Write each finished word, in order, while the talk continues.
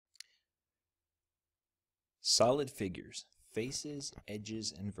Solid figures, faces,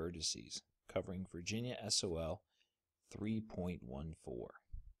 edges, and vertices, covering Virginia SOL 3.14. Let's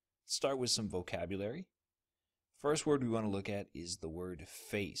start with some vocabulary. First word we want to look at is the word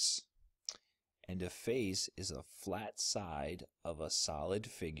face. And a face is a flat side of a solid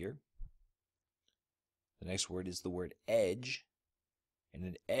figure. The next word is the word edge. And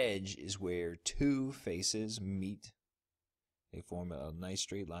an edge is where two faces meet. They form a nice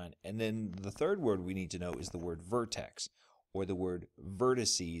straight line. And then the third word we need to know is the word vertex, or the word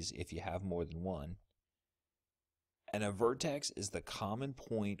vertices if you have more than one. And a vertex is the common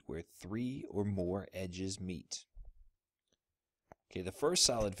point where three or more edges meet. Okay, the first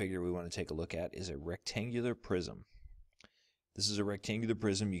solid figure we want to take a look at is a rectangular prism. This is a rectangular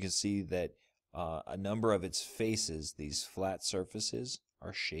prism. You can see that a number of its faces, these flat surfaces,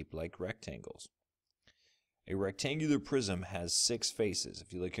 are shaped like rectangles. A rectangular prism has 6 faces.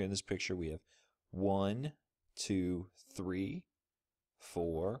 If you look here in this picture, we have 1, 2, 3,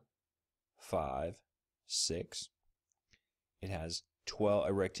 4, 5, 6. It has 12.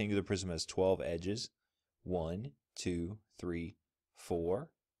 A rectangular prism has 12 edges. 1, 2, 3, 4,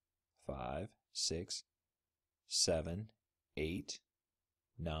 5, 6, 7, 8,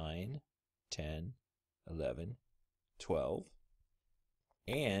 9, 10, 11, 12.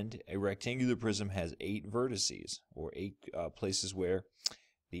 And a rectangular prism has 8 vertices, or 8 places where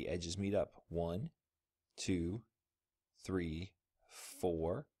the edges meet up. 1, 2, 3,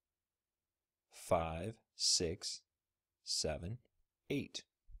 4, 5, 6, 7, 8.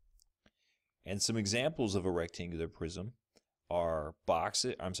 And some examples of a rectangular prism are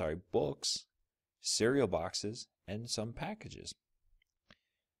books, cereal boxes, and some packages.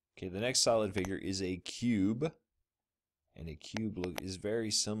 Okay, the next solid figure is a cube. And a cube is very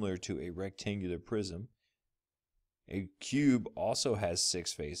similar to a rectangular prism. A cube also has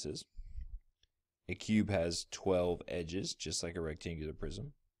 6 faces. A cube has 12 edges, just like a rectangular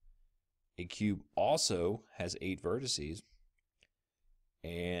prism. A cube also has 8 vertices.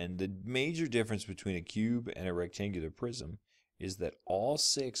 And the major difference between a cube and a rectangular prism is that all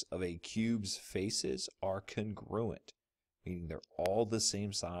 6 of a cube's faces are congruent, meaning they're all the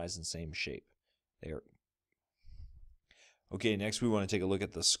same size and same shape. Okay, next we want to take a look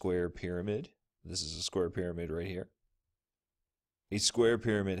at the square pyramid. This is a square pyramid right here. A square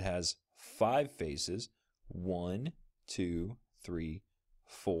pyramid has 5 faces, 1, 2, 3,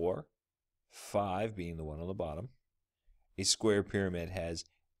 4, 5 being the one on the bottom. A square pyramid has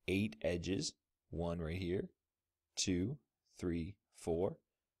 8 edges, 1 right here, 2, 3, 4,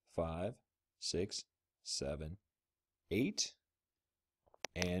 5, 6, 7, 8.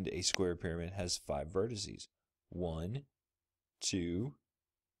 And a square pyramid has 5 vertices, 1, 2,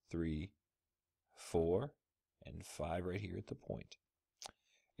 3, 4, and 5 right here at the point.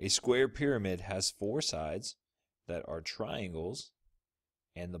 A square pyramid has 4 sides that are triangles,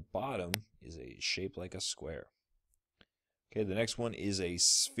 and the bottom is shaped like a square. Okay, the next one is a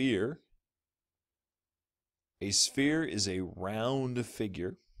sphere. A sphere is a round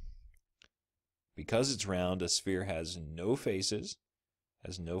figure. Because it's round, a sphere has no faces,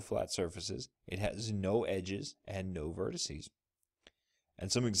 has no flat surfaces, it has no edges, and no vertices.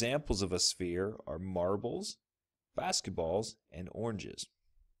 And some examples of a sphere are marbles, basketballs, and oranges.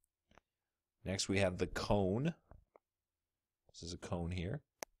 Next we have the cone. This is a cone here.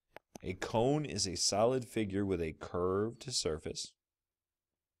 A cone is a solid figure with a curved surface.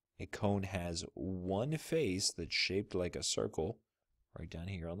 A cone has one face that's shaped like a circle, right down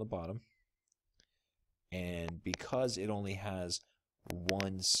here on the bottom. And because it only has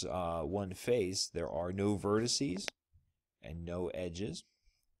one face, there are no vertices and no edges.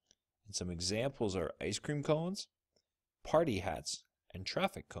 And some examples are ice cream cones, party hats, and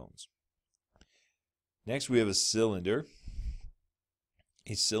traffic cones. Next we have a cylinder.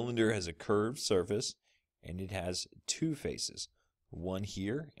 A cylinder has a curved surface and it has 2 faces, one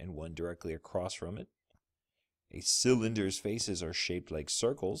here and one directly across from it. A cylinder's faces are shaped like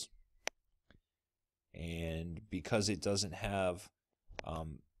circles, and because it doesn't have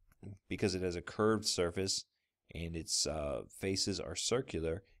because it has a curved surface and its faces are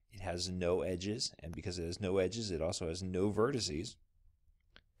circular, it has no edges, and because it has no edges, it also has no vertices.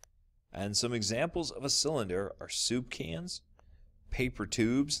 And some examples of a cylinder are soup cans, paper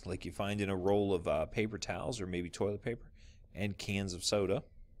tubes, like you find in a roll of paper towels or maybe toilet paper, and cans of soda.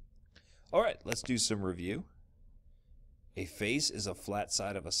 All right, let's do some review. A face is a flat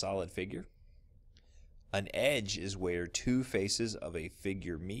side of a solid figure. An edge is where 2 faces of a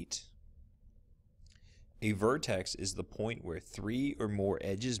figure meet. A vertex is the point where 3 or more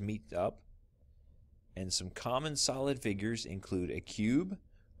edges meet up. And some common solid figures include a cube,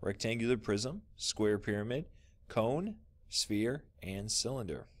 rectangular prism, square pyramid, cone, sphere, and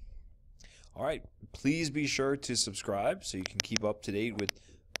cylinder. Alright, please be sure to subscribe so you can keep up to date with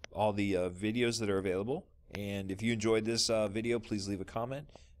all the videos that are available. And if you enjoyed this video, please leave a comment.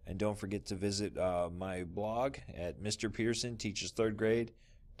 And don't forget to visit my blog at Mr. Pearson Teaches 3rd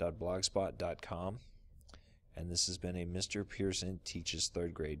Grade.blogspot.com. And this has been a Mr. Pearson Teaches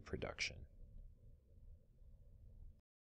 3rd Grade production.